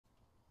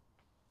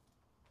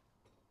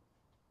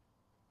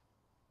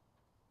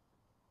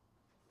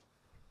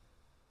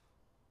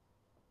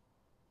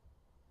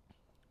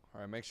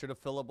All right, make sure to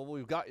fill up what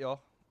we've got,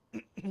 y'all.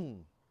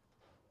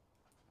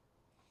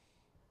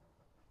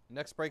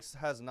 Next break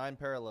has 9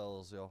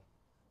 parallels, y'all.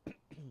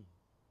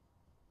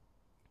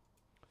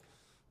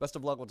 Best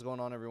of luck. What's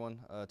going on, everyone?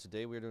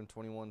 Today we are doing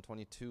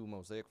 21-22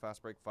 Mosaic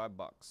Fast Break 5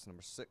 box.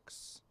 Number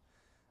 6.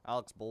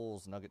 Alex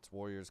Bulls, Nuggets,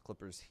 Warriors,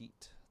 Clippers,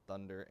 Heat,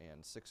 Thunder,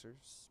 and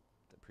Sixers.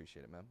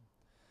 Appreciate it, man.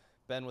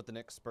 Ben with the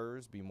Knicks,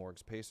 Spurs, B.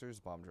 Morgs, Pacers,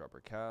 Bomb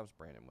Dropper, Cavs,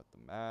 Brandon with the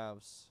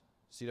Mavs,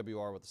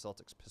 CWR with the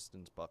Celtics,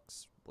 Pistons,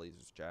 Bucks,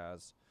 Blazers,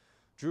 Jazz,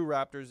 Drew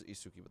Raptors,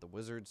 Isuki with the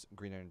Wizards,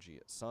 Green Energy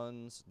at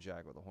Suns,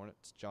 Jag with the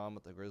Hornets, John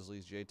with the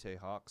Grizzlies, JT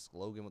Hawks,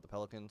 Logan with the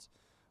Pelicans,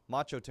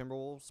 Macho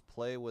Timberwolves,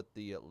 Play with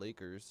the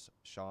Lakers,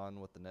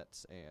 Sean with the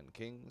Nets and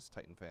Kings,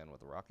 Titan Fan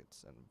with the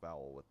Rockets, and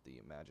Vowel with the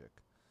Magic.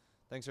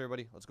 Thanks,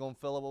 everybody. Let's go and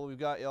fill up what we've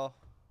got, y'all.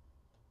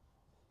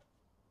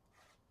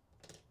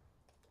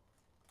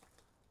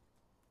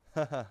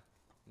 Haha,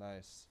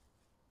 nice.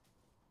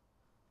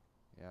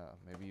 Yeah,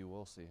 maybe you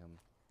will see him.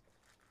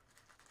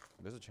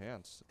 There's a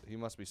chance. He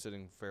must be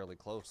sitting fairly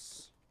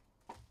close.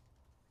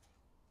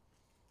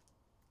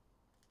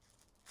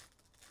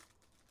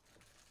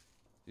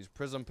 These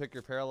Prism Pick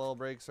Your Parallel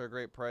breaks are a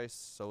great price.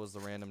 So is the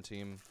Random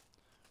Team.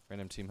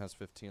 Random Team has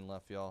 15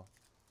 left, y'all.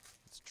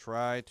 Let's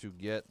try to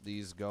get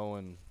these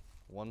going.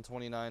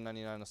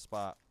 $129.99 a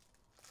spot.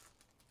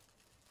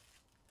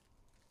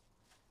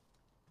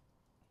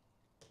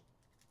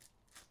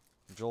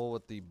 Joel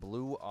with the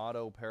blue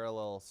auto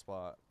parallel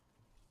spot.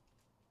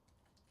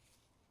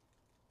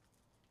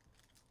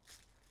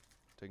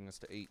 Taking us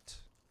to 8.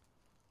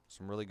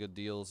 Some really good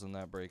deals in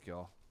that break,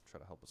 y'all. Try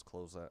to help us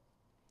close that.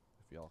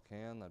 If y'all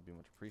can, that'd be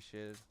much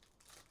appreciated.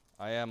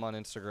 I am on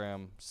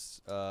Instagram.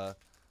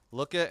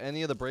 Look at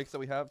any of the breaks that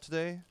we have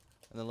today,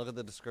 and then look at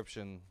the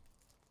description.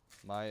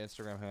 My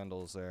Instagram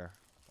handle is there.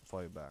 I'll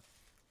follow you back.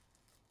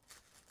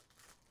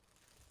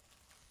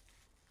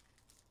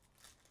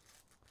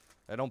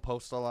 I don't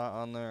post a lot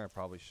on there. I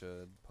probably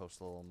should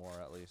post a little more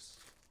at least.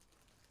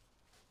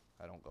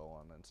 I don't go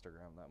on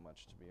Instagram that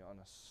much, to be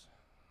honest.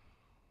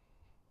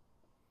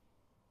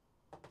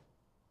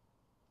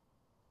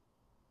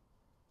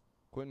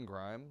 Quentin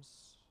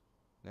Grimes.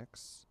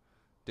 Knicks.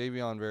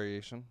 Davion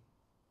variation.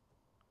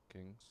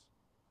 Kings.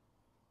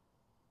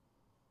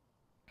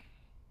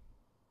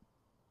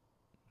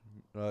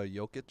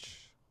 Jokic.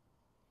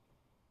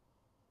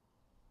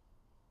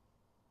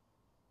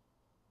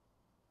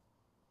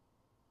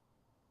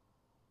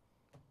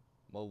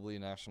 Mobley,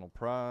 National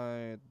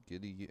Pride,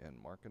 Giddy, and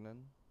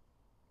Markkanen.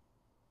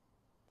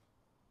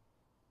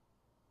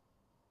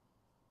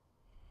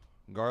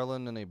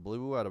 Garland in a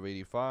blue out of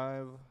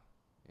 85.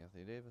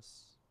 Anthony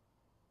Davis.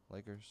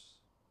 Lakers.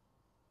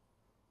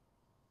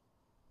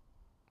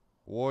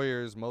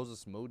 Warriors,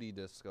 Moses Moody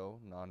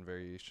Disco,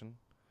 non-variation.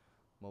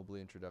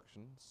 Mobley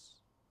introductions.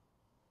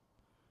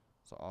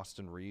 So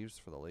Austin Reeves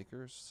for the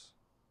Lakers.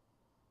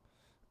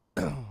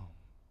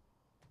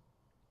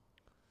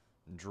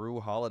 Drew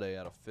Holiday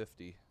out of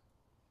 50.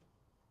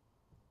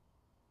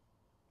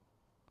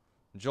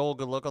 Joel,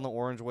 good luck on the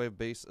Orange Wave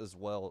base as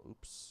well.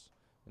 Oops.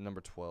 And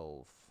number 12.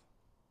 All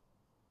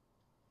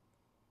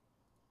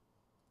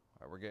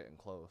right, we're getting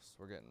close.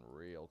 We're getting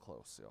real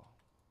close, y'all.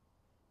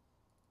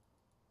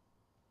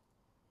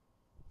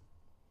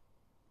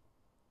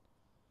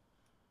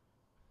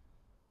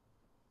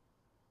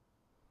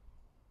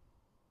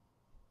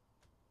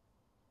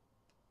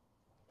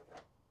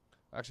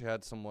 I actually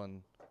had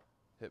someone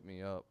hit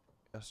me up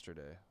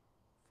yesterday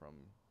from,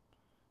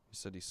 he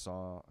said he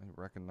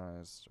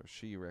recognized, or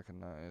she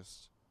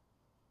recognized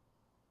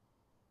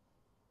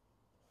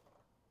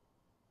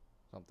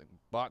something,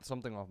 bought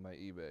something off my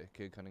eBay.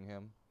 Kid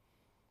Cunningham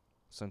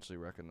essentially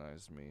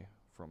recognized me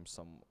from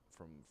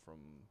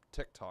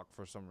TikTok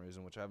for some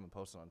reason, which I haven't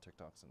posted on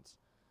TikTok since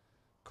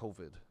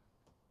COVID,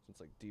 since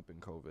like deep in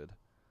COVID.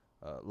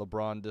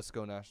 LeBron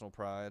Disco National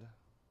Pride.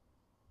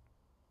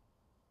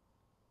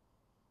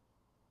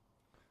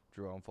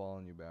 Drew, I'm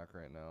following you back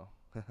right now.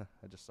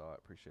 I just saw it.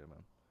 Appreciate it,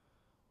 man.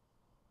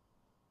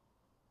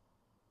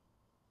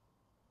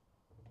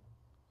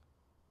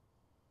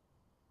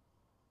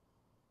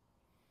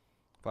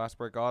 Fast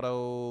break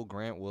auto,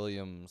 Grant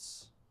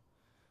Williams.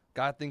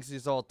 God thinks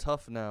he's all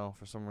tough now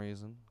for some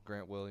reason.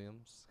 Grant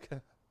Williams.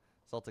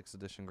 Celtics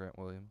edition Grant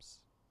Williams.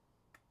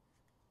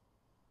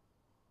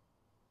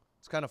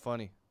 It's kind of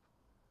funny.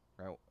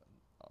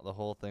 The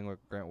whole thing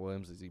with Grant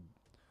Williams is he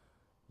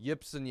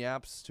yips and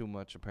yaps too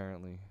much,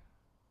 apparently.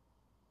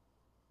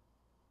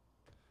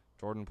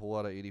 Jordan Poole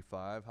out of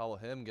 85. How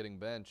about him getting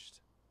benched?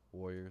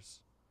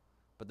 Warriors.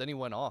 But then he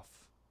went off.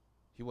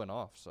 He went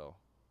off, so.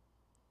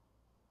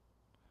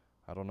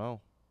 I don't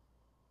know.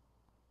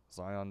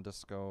 Zion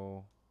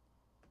Disco.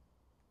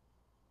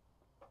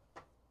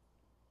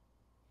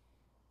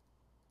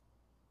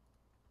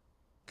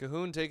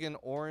 Cahoon taking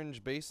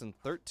orange base in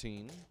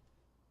 13.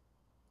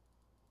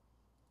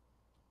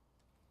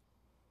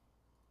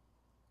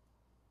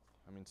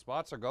 I mean,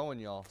 spots are going,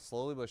 y'all.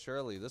 Slowly but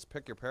surely. This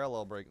Pick Your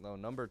Parallel break, though,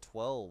 number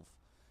 12,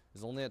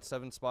 is only at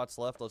 7 spots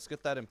left. Let's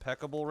get that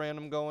impeccable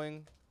random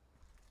going.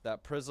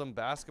 That Prism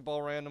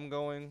basketball random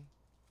going.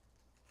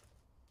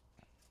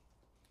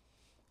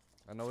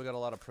 I know we got a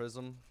lot of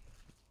Prism.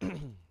 It's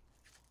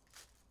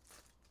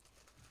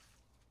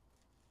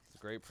a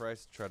great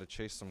price to try to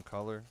chase some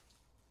color.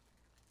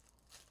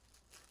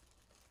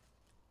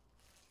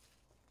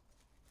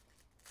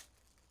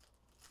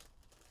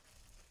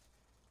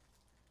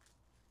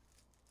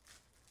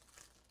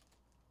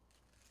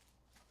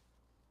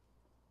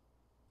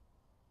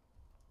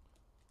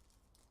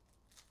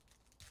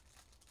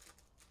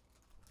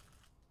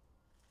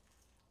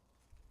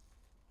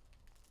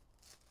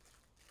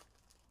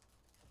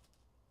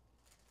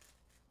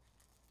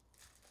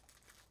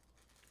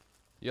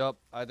 Yup,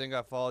 I think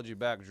I followed you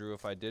back, Drew.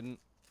 If I didn't,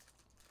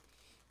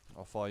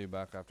 I'll follow you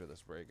back after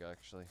this break,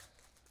 actually.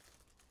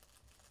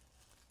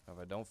 If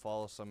I don't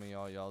follow some of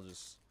y'all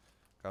just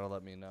gotta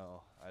let me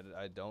know.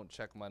 I don't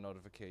check my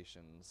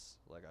notifications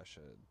like I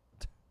should.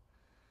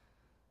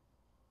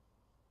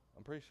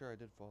 I'm pretty sure I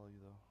did follow you,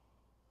 though.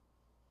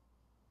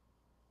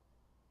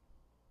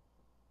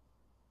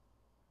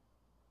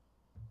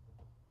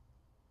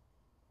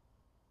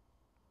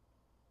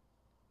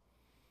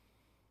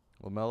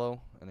 LaMelo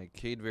and a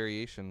Cade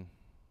variation.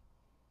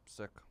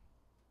 Sick.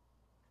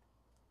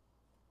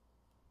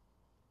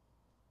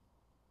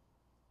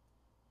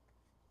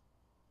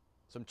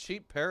 Some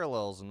cheap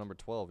parallels in number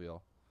 12,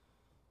 y'all.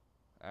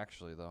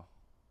 Actually, though.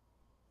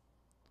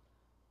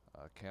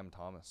 Cam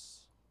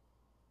Thomas.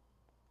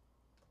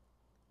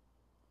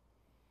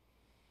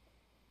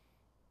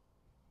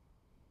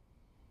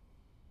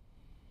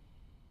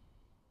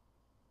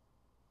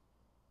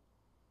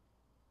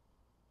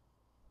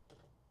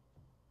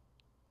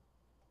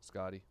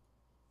 Scotty.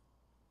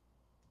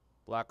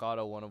 Black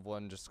Auto, 1 of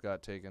 1, just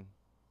got taken.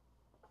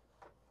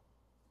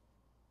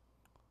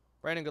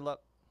 Brandon, good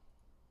luck.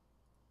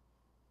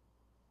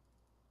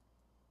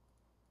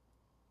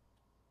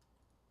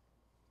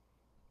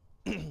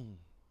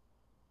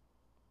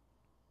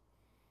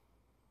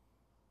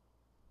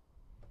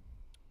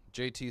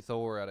 JT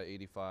Thor out of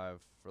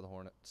 85 for the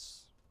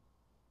Hornets.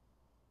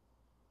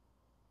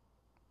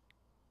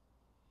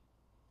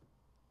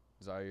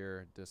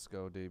 Zaire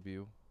Disco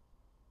debut.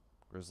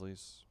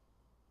 Grizzlies.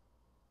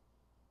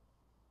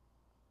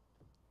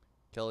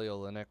 Kelly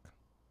Olynyk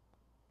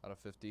out of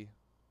 50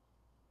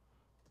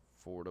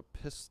 for the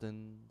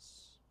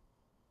Pistons.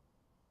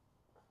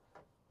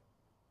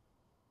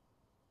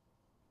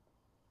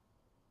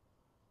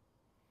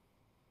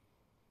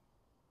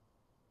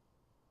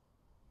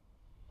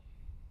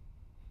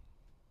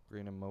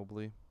 Green and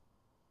Mobley.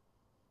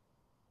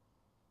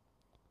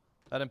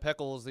 That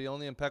impeccable is the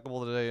only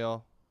impeccable today,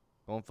 y'all.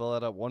 Go and fill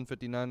that up.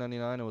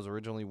 $159.99. It was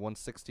originally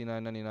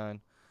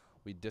 $169.99.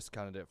 We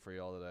discounted it for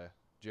y'all today.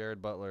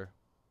 Jared Butler.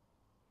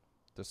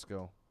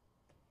 Disco.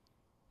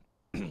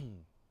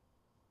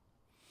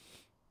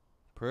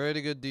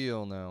 Pretty good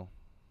deal now.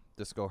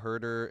 Disco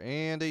Herder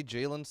and a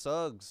Jalen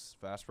Suggs.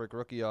 Fast break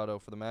rookie auto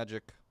for the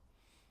Magic.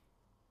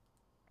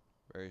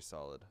 Very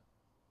solid.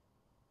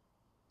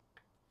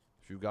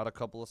 If you've got a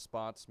couple of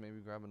spots, maybe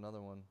grab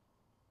another one.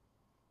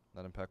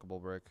 That impeccable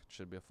break.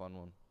 Should be a fun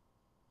one.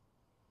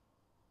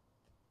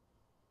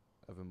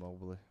 Evan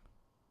Mobley.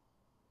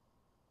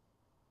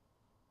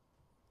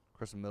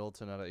 Chris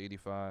Middleton out of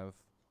 85.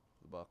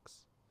 The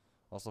Bucks.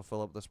 Also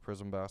fill up this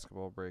Prism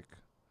basketball break.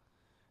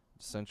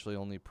 Essentially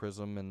only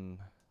Prism and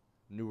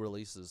new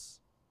releases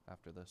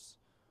after this.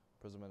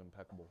 Prism and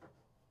impeccable.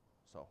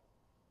 So.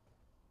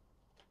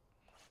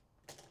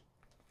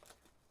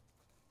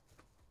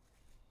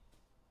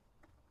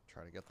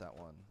 Try to get that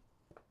one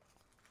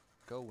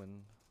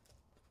going.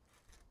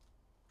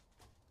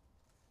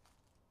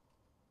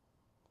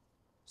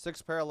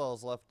 6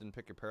 parallels left and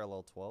pick your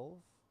parallel 12.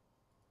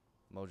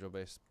 Mojo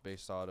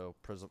base auto,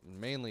 Prism,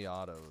 mainly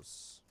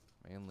autos.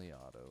 Mainly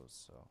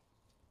autos, so.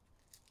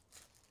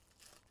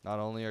 Not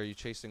only are you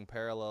chasing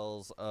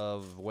parallels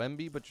of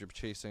Wemby, but you're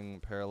chasing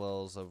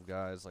parallels of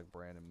guys like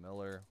Brandon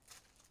Miller.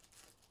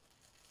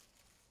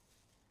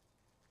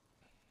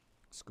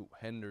 Scoot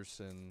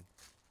Henderson.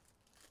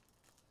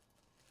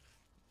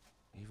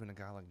 Even a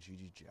guy like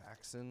G.G.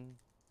 Jackson.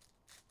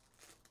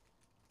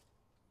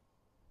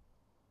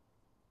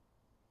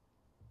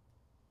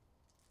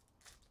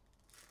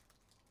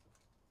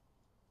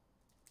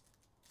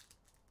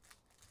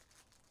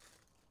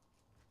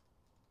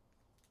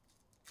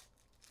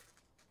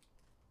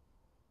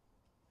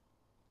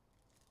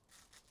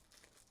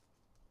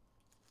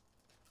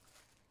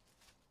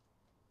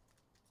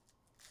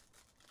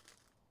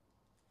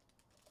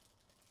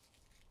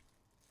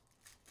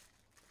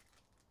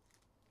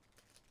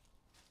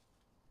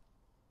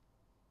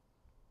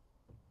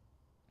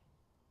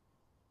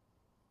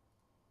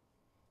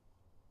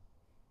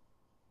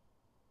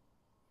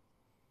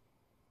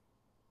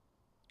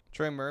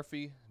 Trey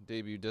Murphy,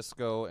 debut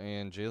disco,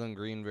 and Jalen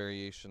Green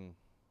variation.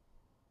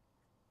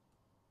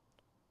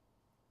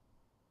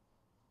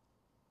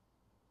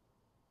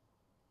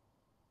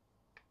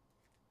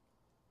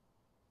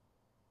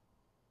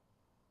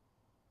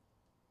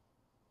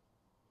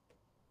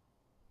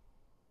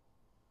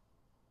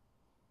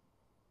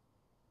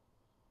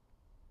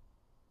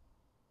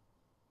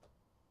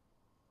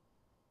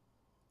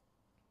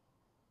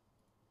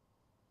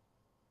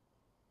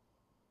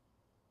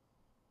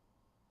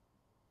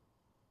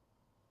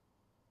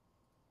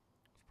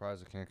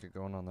 surprised I can't get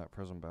going on that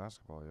Prism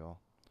basketball,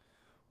 y'all.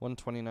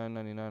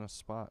 $129.99 a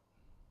spot.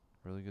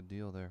 Really good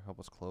deal there. Help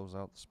us close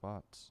out the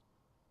spots.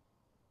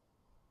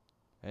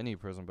 Any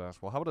Prism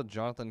basketball. How about a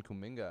Jonathan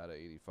Kuminga at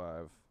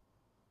 85?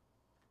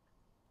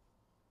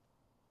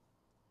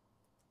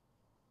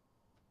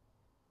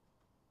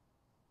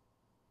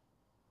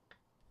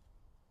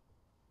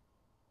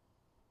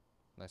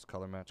 Nice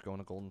color match going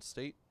to Golden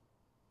State.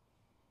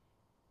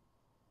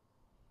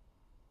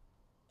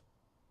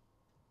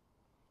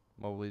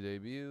 Mobley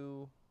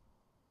debut.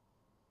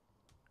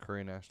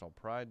 Curry National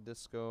Pride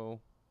Disco.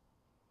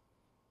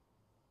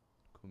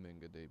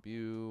 Kuminga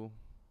debut.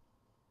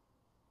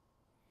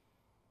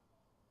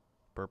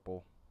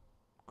 Purple.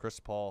 Chris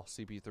Paul,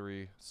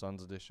 CP3,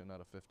 Suns edition out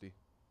of 50.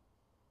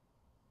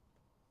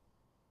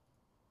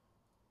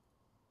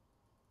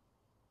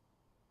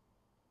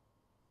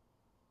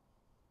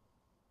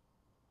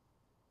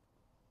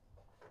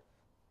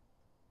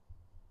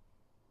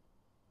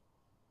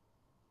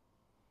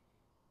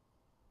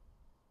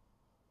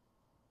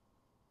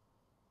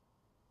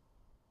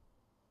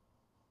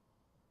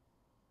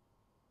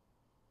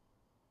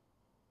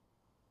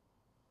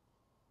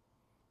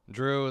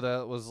 Drew,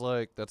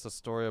 that's a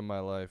story of my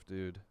life,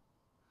 dude.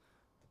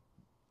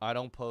 I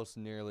don't post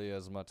nearly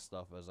as much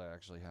stuff as I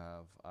actually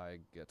have. I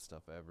get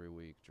stuff every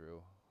week,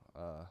 Drew.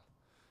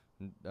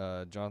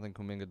 Jonathan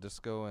Kuminga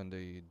Disco and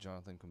a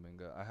Jonathan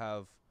Kuminga. I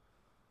have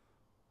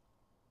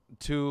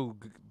two.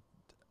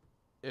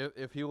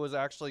 If he was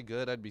actually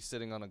good, I'd be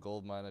sitting on a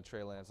gold mine of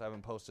Trey Lance. I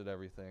haven't posted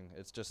everything.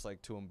 It's just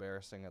like too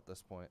embarrassing at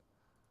this point.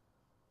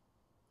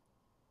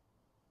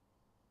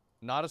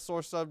 Not a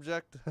sore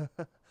subject.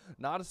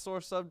 Not a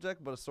sore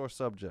subject, but a sore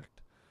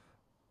subject.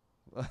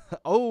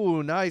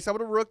 Oh, nice. How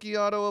about a rookie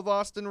auto of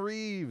Austin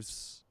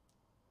Reeves?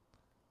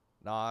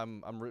 Nah,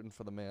 I'm rooting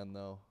for the man,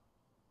 though.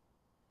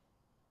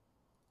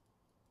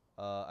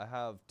 I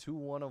have two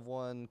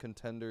 1-of-1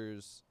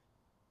 contenders.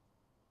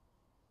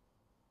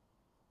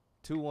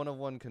 Two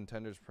 1-of-1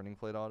 contenders printing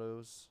plate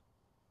autos.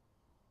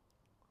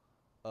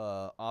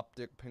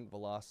 Optic Pink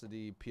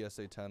Velocity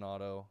PSA 10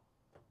 auto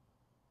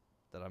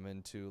that I'm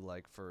into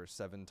like for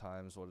 7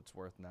 times what it's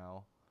worth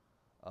now.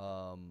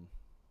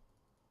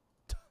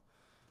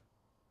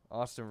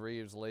 Austin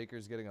Reeves,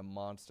 Lakers getting a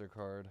monster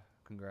card.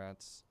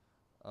 Congrats.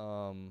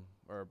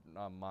 Or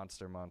not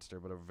monster,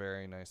 but a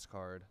very nice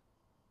card.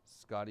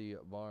 Scotty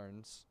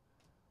Barnes.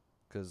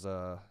 Because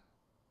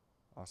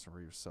Austin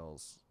Reeves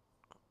sells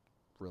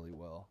really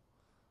well.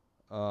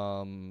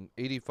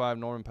 85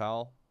 Norman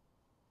Powell.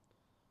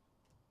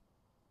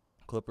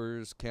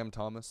 Clippers, Cam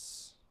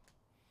Thomas.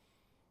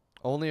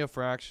 Only a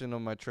fraction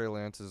of my Trey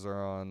Lances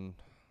are on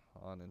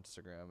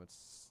Instagram.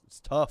 It's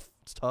tough.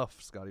 It's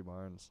tough, Scotty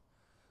Barnes.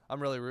 I'm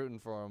really rooting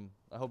for him.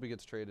 I hope he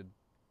gets traded.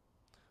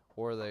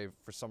 Or they,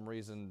 for some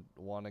reason,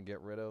 want to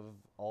get rid of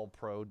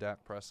all-pro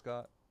Dak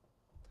Prescott.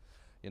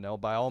 You know,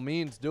 by all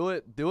means, do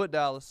it. Do it,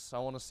 Dallas. I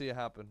want to see it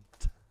happen.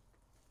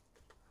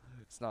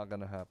 It's not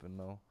going to happen,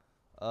 though.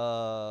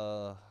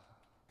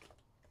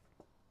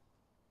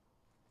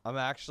 I'm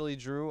actually,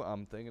 Drew,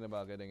 I'm thinking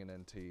about getting an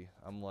NT.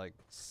 I'm like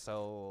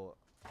so...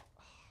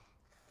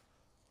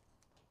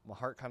 My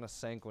heart kind of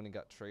sank when he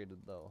got traded,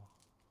 though.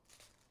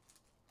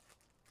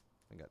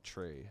 I got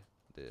traded.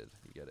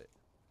 You get it.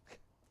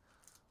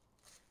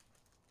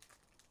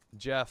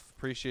 Jeff,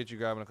 appreciate you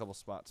grabbing a couple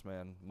spots,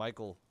 man.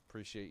 Michael,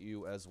 appreciate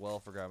you as well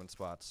for grabbing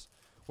spots.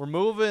 We're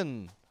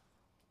moving.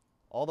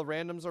 All the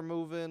randoms are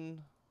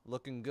moving.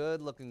 Looking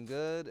good, looking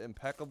good.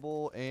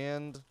 Impeccable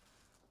and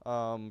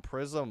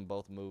Prism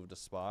both moved a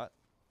spot.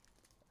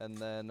 And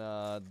then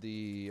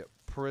the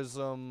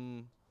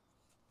Prism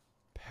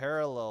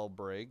parallel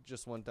break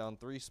just went down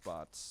 3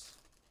 spots.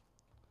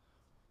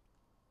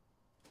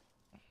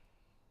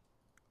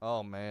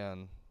 Oh,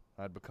 man.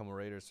 I'd become a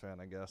Raiders fan,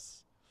 I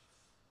guess.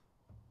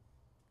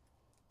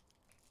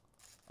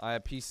 I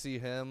PC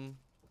him.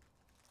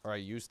 Or I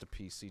used to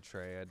PC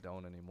Trey. I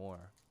don't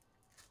anymore.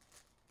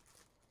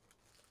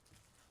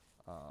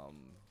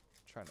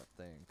 Trying to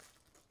think.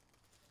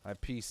 I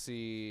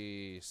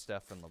PC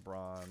Steph and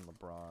LeBron.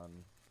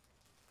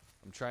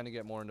 I'm trying to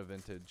get more into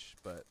vintage,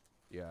 but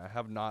yeah, I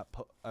have not.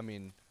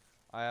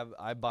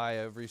 I buy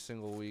every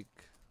single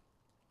week.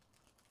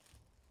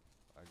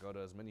 I go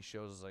to as many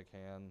shows as I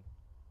can.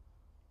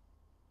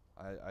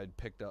 I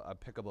pick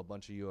up a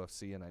bunch of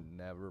UFC and I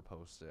never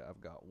post it.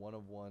 I've got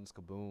 1-of-1s,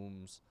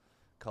 kabooms,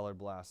 color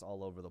blasts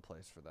all over the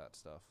place for that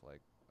stuff.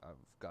 Like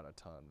I've got a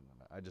ton.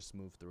 I just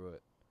move through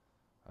it.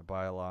 I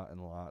buy a lot in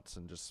lots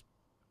and just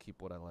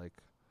keep what I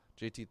like.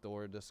 JT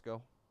Thor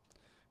disco.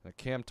 And a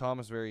Cam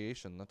Thomas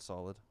variation. That's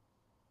solid.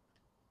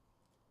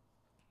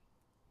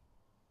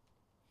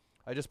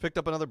 I just picked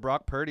up another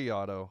Brock Purdy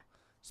auto.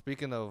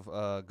 Speaking of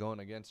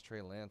going against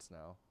Trey Lance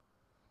now.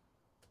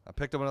 I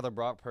picked up another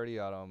Brock Purdy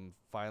auto. I'm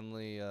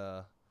finally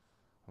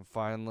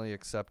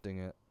accepting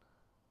it.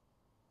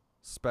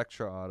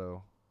 Spectra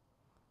auto.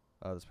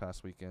 This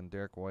past weekend.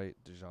 Derek White,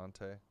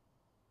 DeJounte.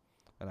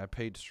 And I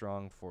paid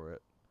strong for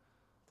it.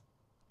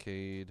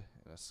 Cade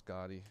and a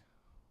Scotty.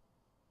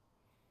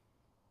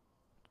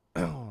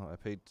 I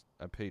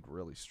paid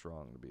really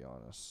strong, to be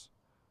honest.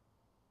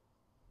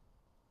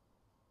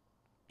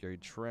 Gary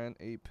Trent,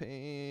 a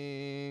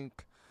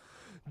pink.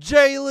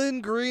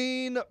 Jalen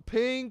Green,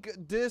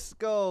 pink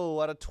disco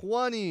out of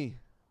 20.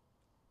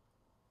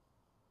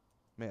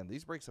 Man,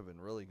 these breaks have been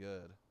really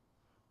good.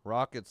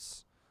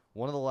 Rockets,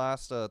 one of the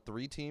last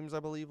 3 teams, I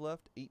believe,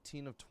 left.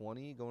 18 of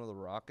 20 going to the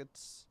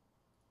Rockets.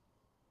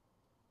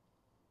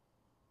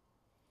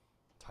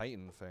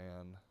 Titan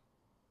fan.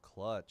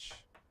 Clutch.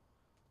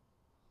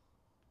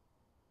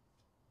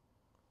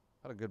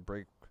 Had a good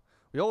break.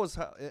 We always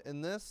have,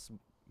 in this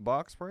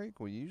box break,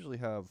 we usually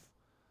have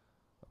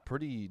a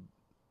pretty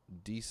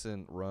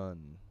decent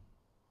run.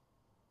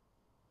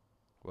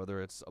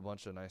 Whether it's a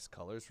bunch of nice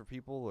colors for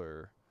people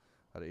or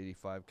at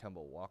 85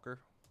 Kemba Walker.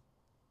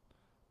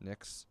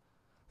 Knicks.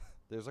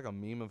 There's like a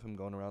meme of him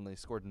going around that he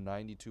scored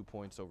 92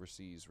 points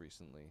overseas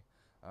recently.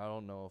 I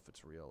don't know if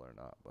it's real or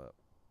not, but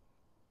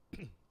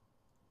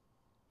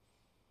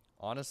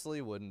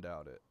honestly, wouldn't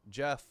doubt it.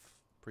 Jeff,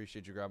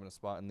 appreciate you grabbing a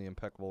spot in the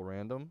Impeccable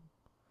Random.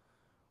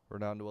 We're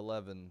down to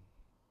 11.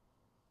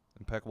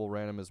 Impeccable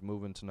Random is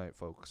moving tonight,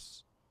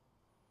 folks.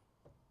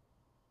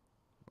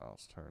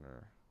 Miles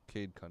Turner,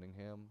 Cade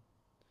Cunningham,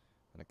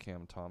 and a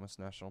Cam Thomas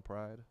National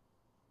Pride.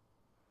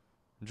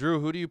 Drew,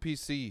 who do you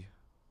PC?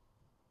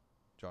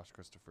 Josh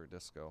Christopher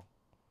Disco.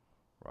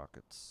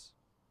 Rockets.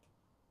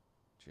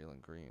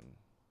 Jalen Green.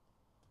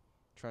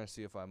 Trying to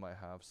see if I might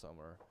have some,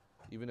 or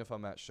even if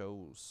I'm at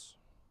shows.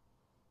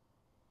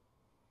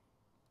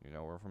 You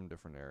know, we're from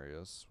different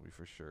areas. We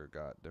for sure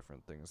got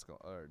different things,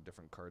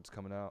 different cards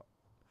coming out.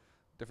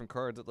 Different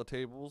cards at the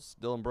tables.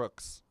 Dylan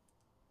Brooks.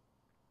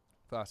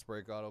 Fast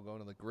break auto going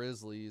to the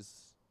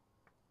Grizzlies.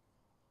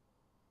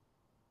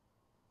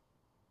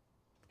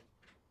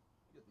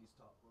 Get these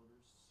top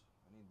loaders.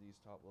 I need these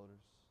top loaders.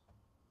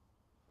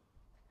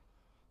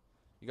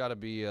 You got to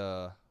be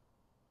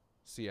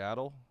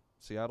Seattle.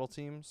 Seattle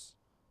teams?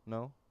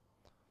 No?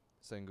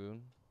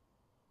 Sengun.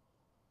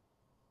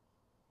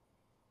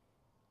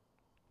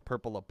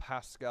 Purple of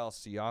Pascal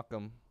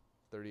Siakam.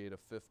 38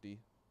 of 50.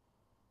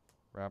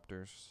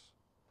 Raptors.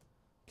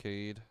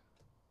 Cade.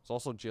 It's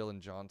also Jalen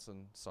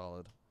Johnson.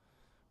 Solid.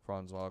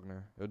 Franz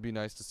Wagner. It would be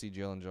nice to see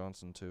Jalen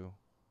Johnson too.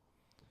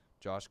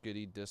 Josh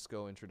Giddey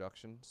Disco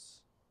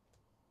introductions.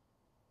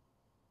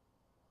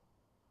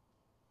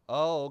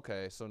 Oh,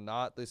 okay. So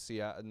not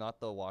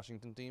the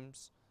Washington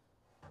teams.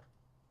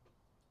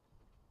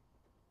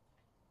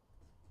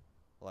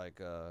 Like,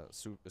 are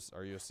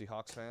you a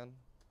Seahawks fan?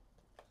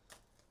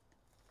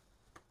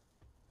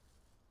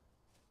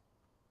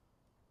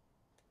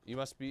 You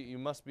must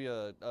be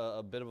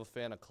a bit of a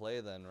fan of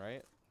Clay then,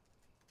 right?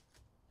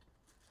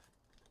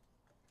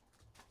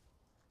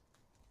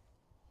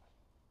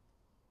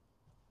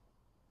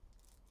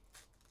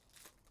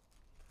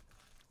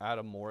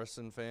 Adam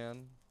Morrison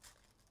fan.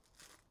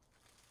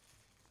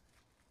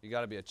 You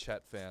got to be a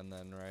Chet fan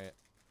then, right?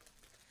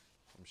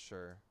 I'm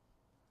sure.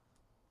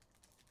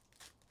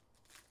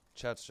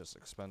 Chet's just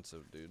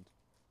expensive, dude.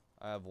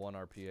 I have one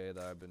RPA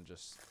that I've been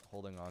just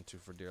holding on to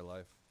for dear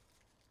life.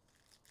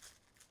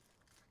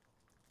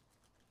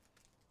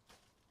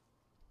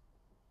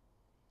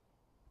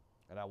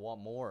 And I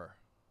want more.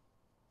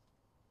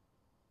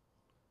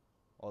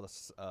 Oh, the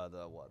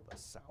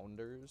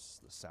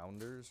Sounders? The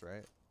Sounders,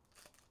 right?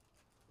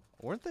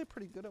 Weren't they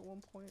pretty good at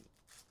one point?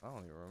 I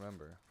don't even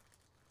remember.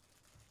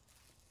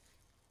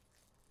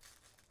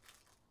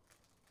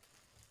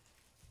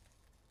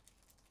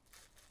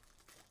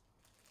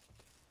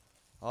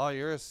 Oh,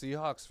 you're a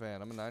Seahawks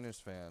fan. I'm a Niners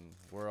fan.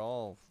 We're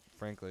all,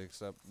 frankly,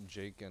 except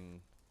Jake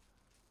and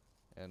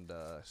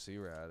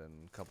C-Rad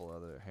and a couple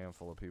other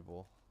handful of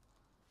people.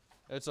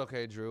 It's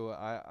okay, Drew.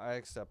 I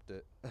accept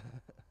it.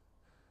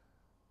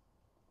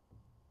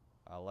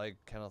 I like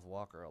Kenneth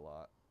Walker a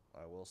lot,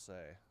 I will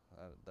say.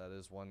 That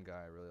is one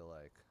guy I really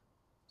like.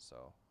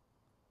 So,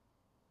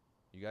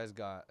 you guys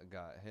got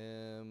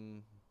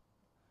him.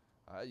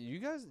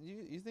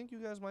 You think you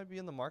guys might be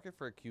in the market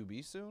for a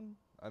QB soon?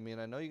 I mean,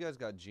 I know you guys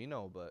got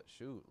Geno, but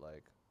shoot,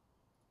 like,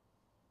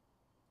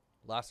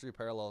 last 3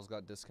 parallels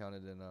got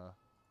discounted in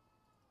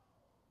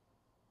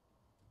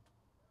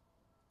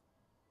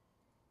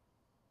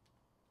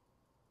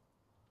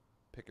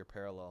pick your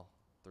parallel.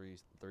 3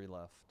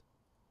 left.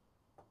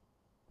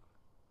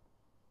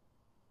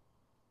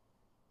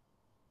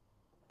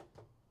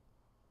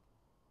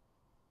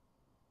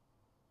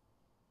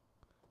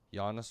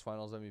 Giannis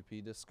Finals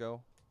MVP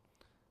Disco.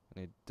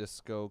 And a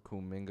Disco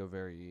Kuminga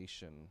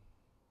variation.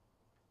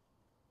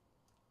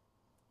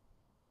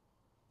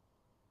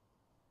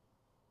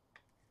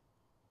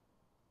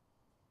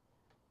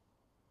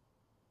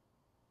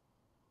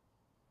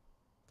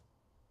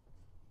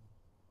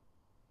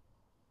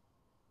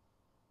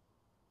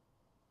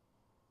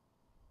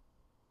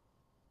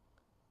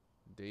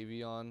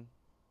 Davion.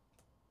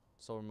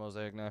 Silver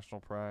Mosaic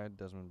National Pride.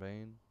 Desmond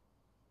Bain.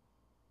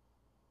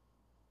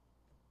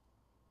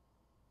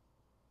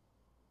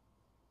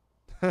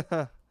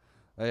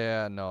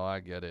 Yeah, no, I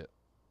get it.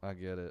 I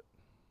get it.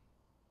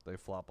 They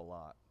flop a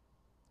lot.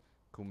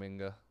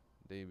 Kuminga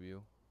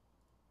debut.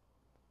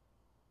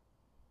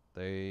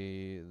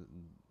 They,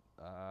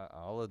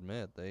 I'll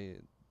admit, they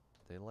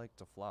like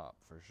to flop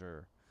for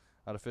sure.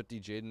 Out of 50,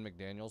 Jaden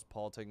McDaniels,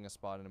 Paul taking a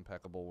spot in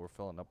Impeccable. We're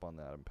filling up on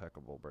that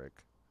Impeccable break.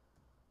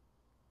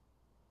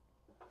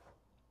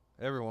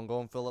 Everyone, go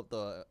and fill up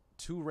the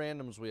 2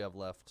 randoms we have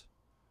left.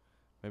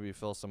 Maybe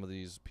fill some of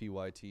these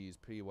PYTs,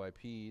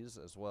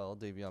 PYPs as well.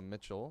 Davion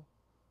Mitchell.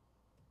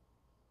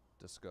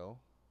 Disco.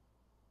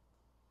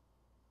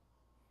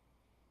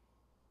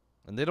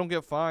 And they don't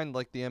get fined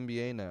like the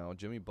NBA now.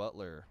 Jimmy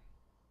Butler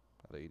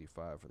out of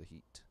 85 for the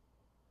Heat.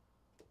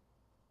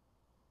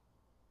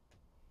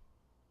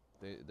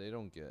 They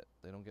don't get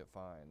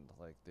fined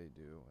like they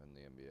do in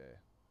the NBA.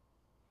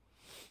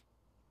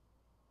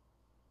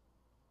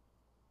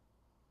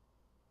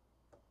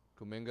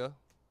 Kuminga.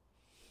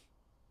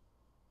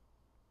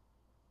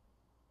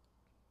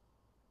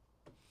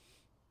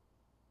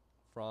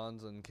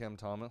 Franz and Cam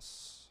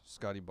Thomas.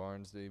 Scotty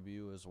Barnes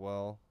debut as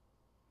well.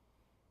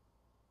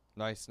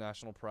 Nice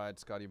national pride,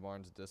 Scotty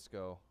Barnes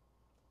Disco.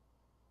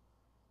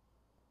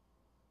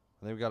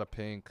 I think we got a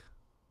pink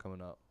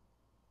coming up.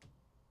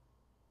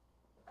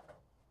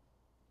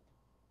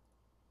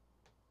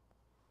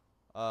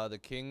 The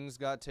Kings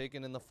got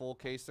taken in the full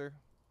caser.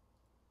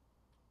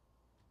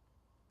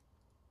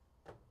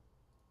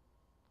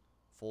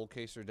 Full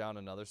caser down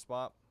another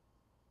spot.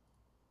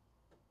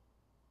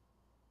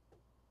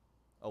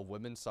 Oh,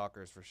 women's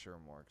soccer is for sure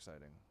more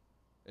exciting.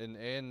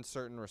 In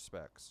certain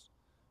respects.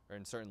 Or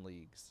in certain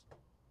leagues.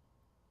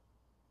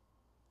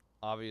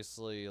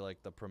 Obviously,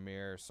 like the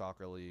premier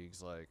soccer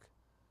leagues, like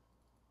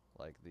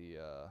the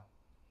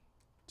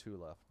 2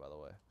 left, by the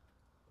way.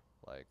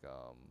 Like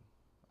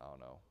I don't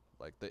know,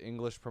 like the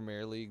English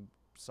Premier League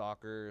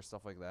soccer,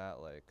 stuff like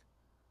that. Like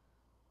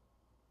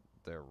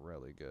they're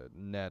really good.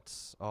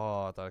 Nets.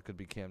 Oh, I thought it could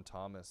be Cam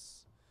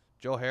Thomas.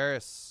 Joe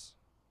Harris.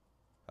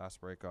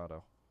 Fast break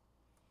auto.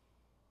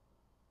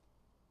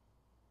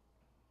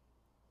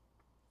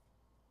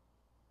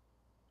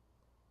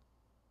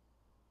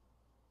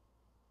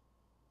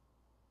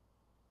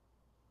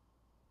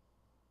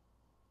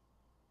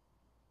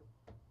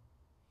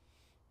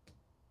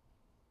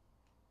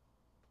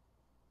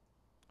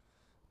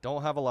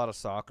 Don't have a lot of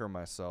soccer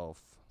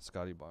myself.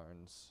 Scotty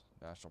Barnes,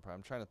 National Pride.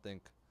 I'm trying to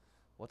think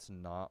what's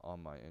not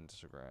on my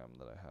Instagram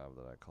that I have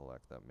that I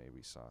collect that may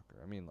be soccer.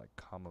 I mean, like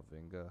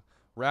Kamavinga.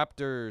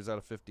 Raptors out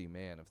of 50.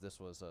 Man, if this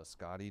was a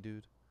Scotty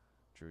dude,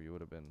 Drew, you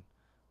would have been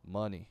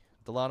money.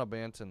 Delano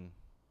Banton.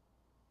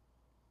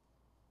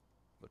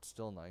 But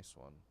still nice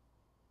one.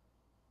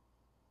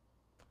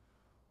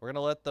 We're going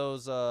to let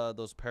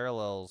those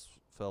parallels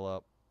fill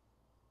up.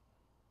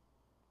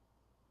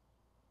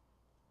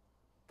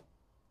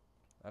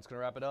 That's going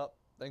to wrap it up.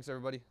 Thanks,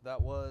 everybody. That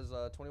was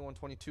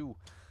 21-22.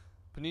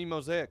 Panini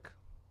Mosaic.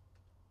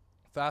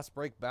 Fast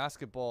break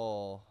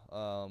basketball.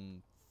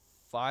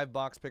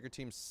 5-box picker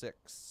team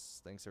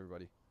 6. Thanks,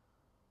 everybody.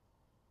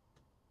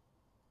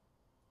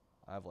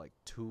 I have like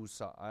 2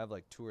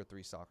 or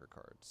 3 soccer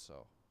cards,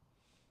 so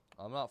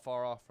I'm not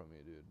far off from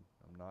you, dude.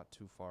 I'm not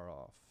too far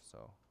off,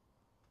 so.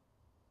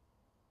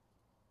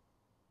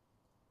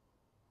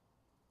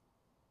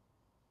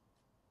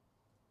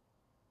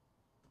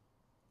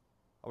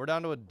 We're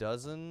down to a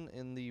dozen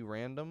in the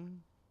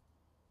random.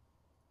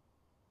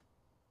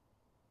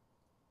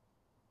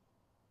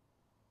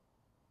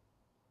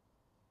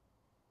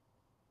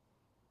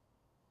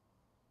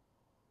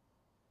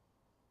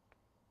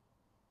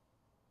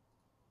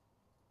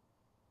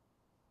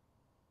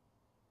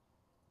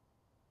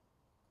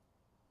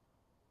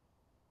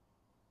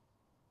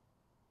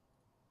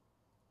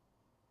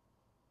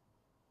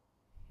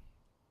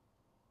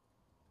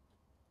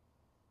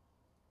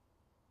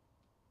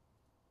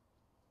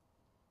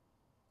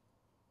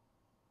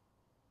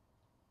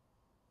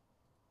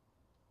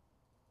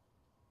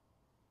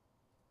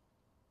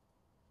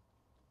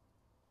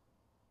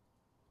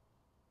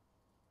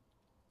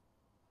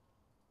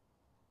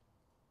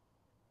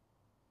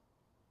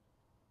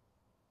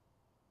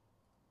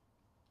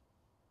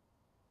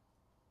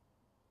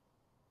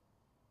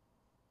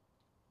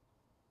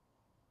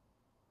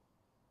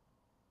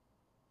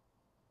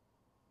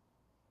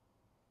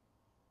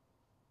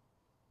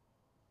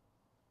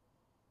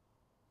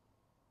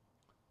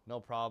 No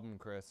problem,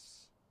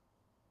 Chris.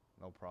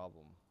 No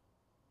problem.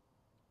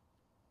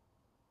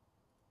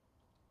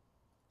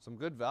 Some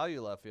good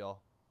value left, y'all.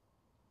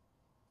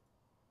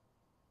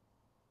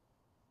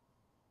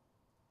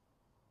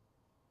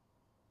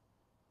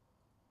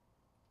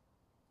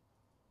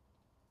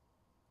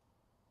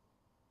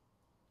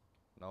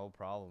 No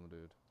problem,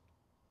 dude.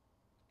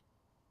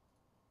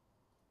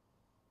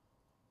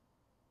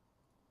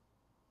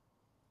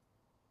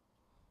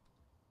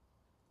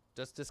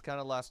 Just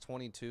discounted last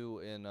 22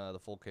 in the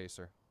full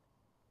caser.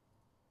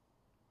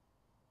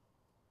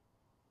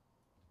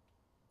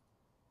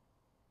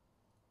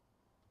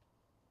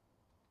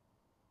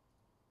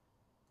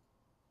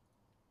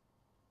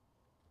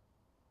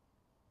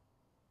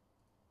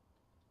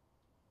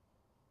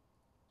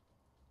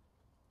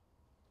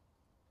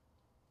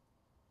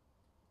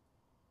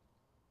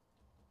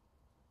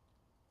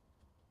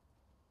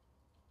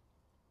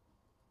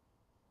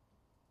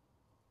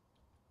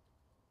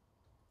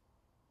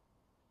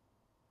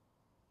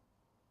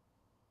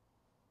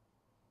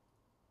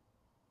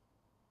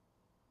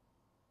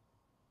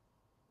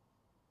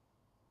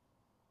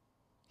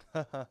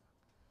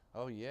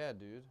 Oh, yeah,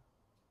 dude.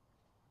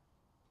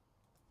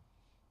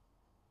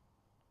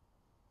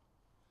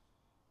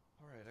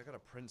 All right, I got to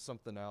print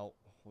something out.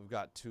 We've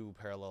got 2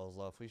 parallels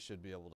left. We should be able